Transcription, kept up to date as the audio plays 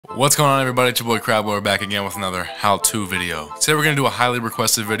What's going on, everybody? It's your boy Crablower back again with another how-to video. Today we're going to do a highly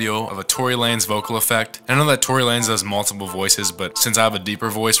requested video of a Tory Lanez vocal effect. I know that Tory Lanez does multiple voices, but since I have a deeper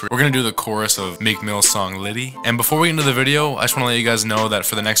voice, we're going to do the chorus of Meek Mill's song Litty. And before we get into the video, I just want to let you guys know that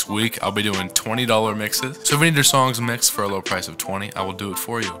for the next week, I'll be doing $20 mixes. So if you need your songs mixed for a low price of $20, I will do it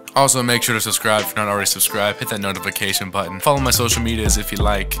for you. Also, make sure to subscribe if you're not already subscribed. Hit that notification button. Follow my social medias if you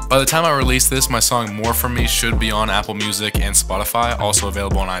like. By the time I release this, my song More From Me should be on Apple Music and Spotify, also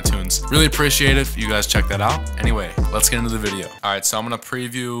available on iTunes. Really appreciate it if you guys check that out. Anyway, let's get into the video. Alright, so I'm gonna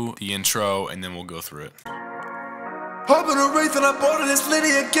preview the intro and then we'll go through it. Hopping a wraith and I bought it, it's Litty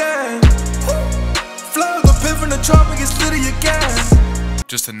again. Fly the pin from the tropic, it's Litty again.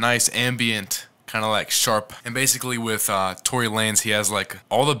 Just a nice ambient, kind of like sharp. And basically with Tory Lanez, he has like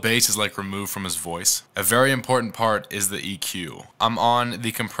all the bass is like removed from his voice. A very important part is the EQ. I'm on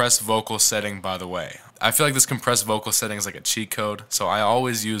the compressed vocal setting, by the way. I feel like this compressed vocal setting is like a cheat code, so I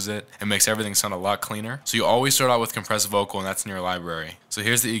always use it. It makes everything sound a lot cleaner. So you always start out with compressed vocal, and that's in your library. So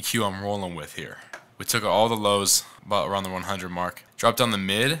here's the EQ I'm rolling with here. We took all the lows, about around the 100 mark. Dropped down the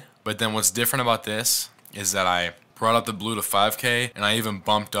mid, but then what's different about this is that I brought up the blue to 5K, and I even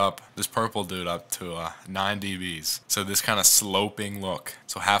bumped up this purple dude up to 9 dBs. So this kind of sloping look.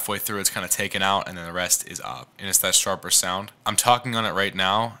 So halfway through it's kind of taken out, and then the rest is up. And it's that sharper sound. I'm talking on it right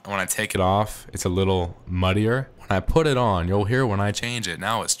now, and when I take it off, it's a little muddier. When I put it on, you'll hear when I change it.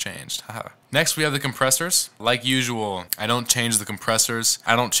 Now it's changed. Next, we have the compressors. Like usual, I don't change the compressors.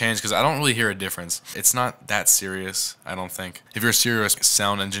 I don't change because I don't really hear a difference. It's not that serious, I don't think. If you're a serious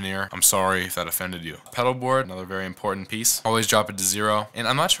sound engineer, I'm sorry if that offended you. Pedal board, another very important piece. Always drop it to 0. And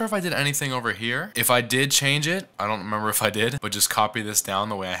I'm not sure if I did anything over here. If I did change it, I don't remember if I did, but just copy this down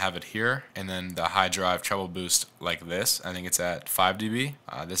the way I have it here. And then the high drive treble boost like this. I think it's at 5 dB.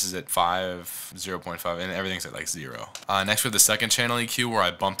 This is at 0.5, and everything's at like 0. Next, we have the second channel EQ where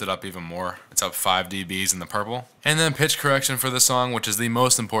I bumped it up even more. It's up 5 dBs in the purple. And then pitch correction for the song, which is the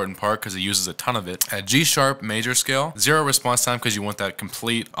most important part because it uses a ton of it. At G sharp major scale, 0 response time because you want that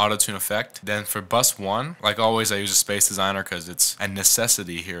complete auto-tune effect. Then for bus 1, like always, I use a space designer because it's a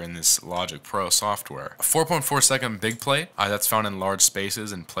necessity here in this Logic Pro software. A 4.4 second big plate, that's found in large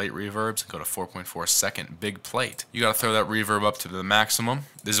spaces and plate reverbs. Go to 4.4 second big plate. You gotta throw that reverb up to the maximum.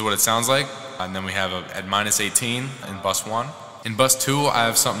 This is what it sounds like. And then we have at -18 in bus 1. In bus 2, I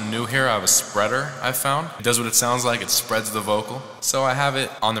have something new here. I have a spreader I found. It does what it sounds like. It spreads the vocal. So I have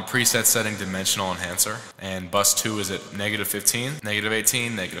it on the preset setting dimensional enhancer. And bus 2 is at -15,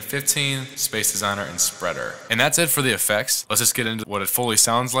 -18, -15, space designer, and spreader. And that's it for the effects. Let's just get into what it fully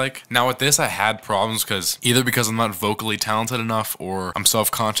sounds like. Now with this, I had problems because I'm not vocally talented enough, or I'm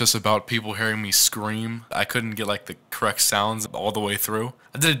self-conscious about people hearing me scream. I couldn't get like the correct sounds all the way through.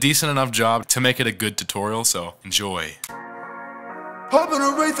 I did a decent enough job to make it a good tutorial, so enjoy. Hopping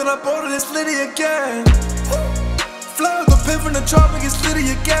a wraith and I bought it, it's Litty again. Fly the pin from the tropic, it's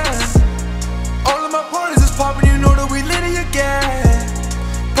Litty again. All of my parties is popping, you know that we Litty again.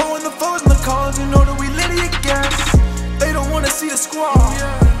 Pulling the foes and the cons, you know that we Litty again. They don't wanna see the squad,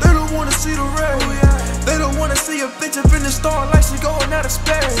 they don't wanna see the rain. They don't wanna see a bitch up in the star like she going out of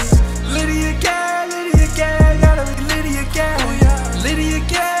space. Litty again, gotta be Litty again. Litty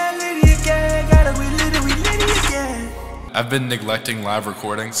again, gotta be Litty, we Litty again. I've been neglecting live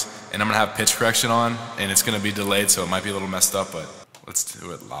recordings, and I'm gonna have pitch correction on, and it's gonna be delayed, so it might be a little messed up, but let's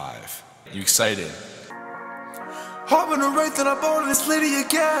do it live. You excited? Hopping a wraith and I bought it, it's Litty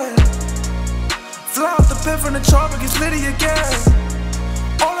again. Fly off the pin from the tropic, it's Litty again.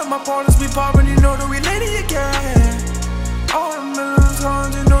 All of my partners be popping, you know that we Litty again. All the millions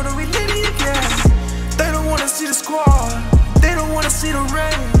on, you know that we Litty again. They don't wanna see the squad, they don't wanna see the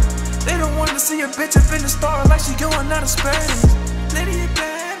rain. They don't want to see a bitch up in the star like she going out of space. Litty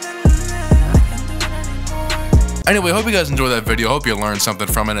again, I can't do it anymore. Anyway, hope you guys enjoyed that video. Hope you learned something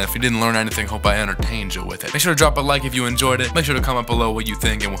from it. And if you didn't learn anything, hope I entertained you with it. Make sure to drop a like if you enjoyed it. Make sure to comment below what you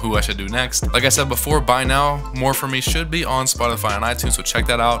think and who I should do next. Like I said before, by now, More From Me should be on Spotify and iTunes, so check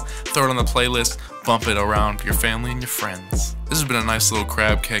that out. Throw it on the playlist. Bump it around your family and your friends. This has been a nice little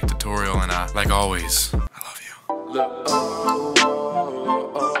crab cake tutorial, and like always, I love you.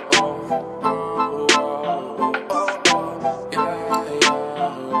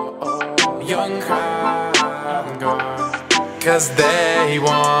 Young crowd, cause they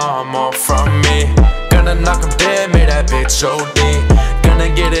want more from me. Gonna knock 'em dead, make that bitch OD. Gonna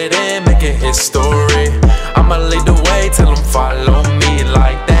get it in, make it history. I'ma lead the way, tell 'em follow me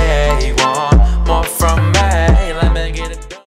like that.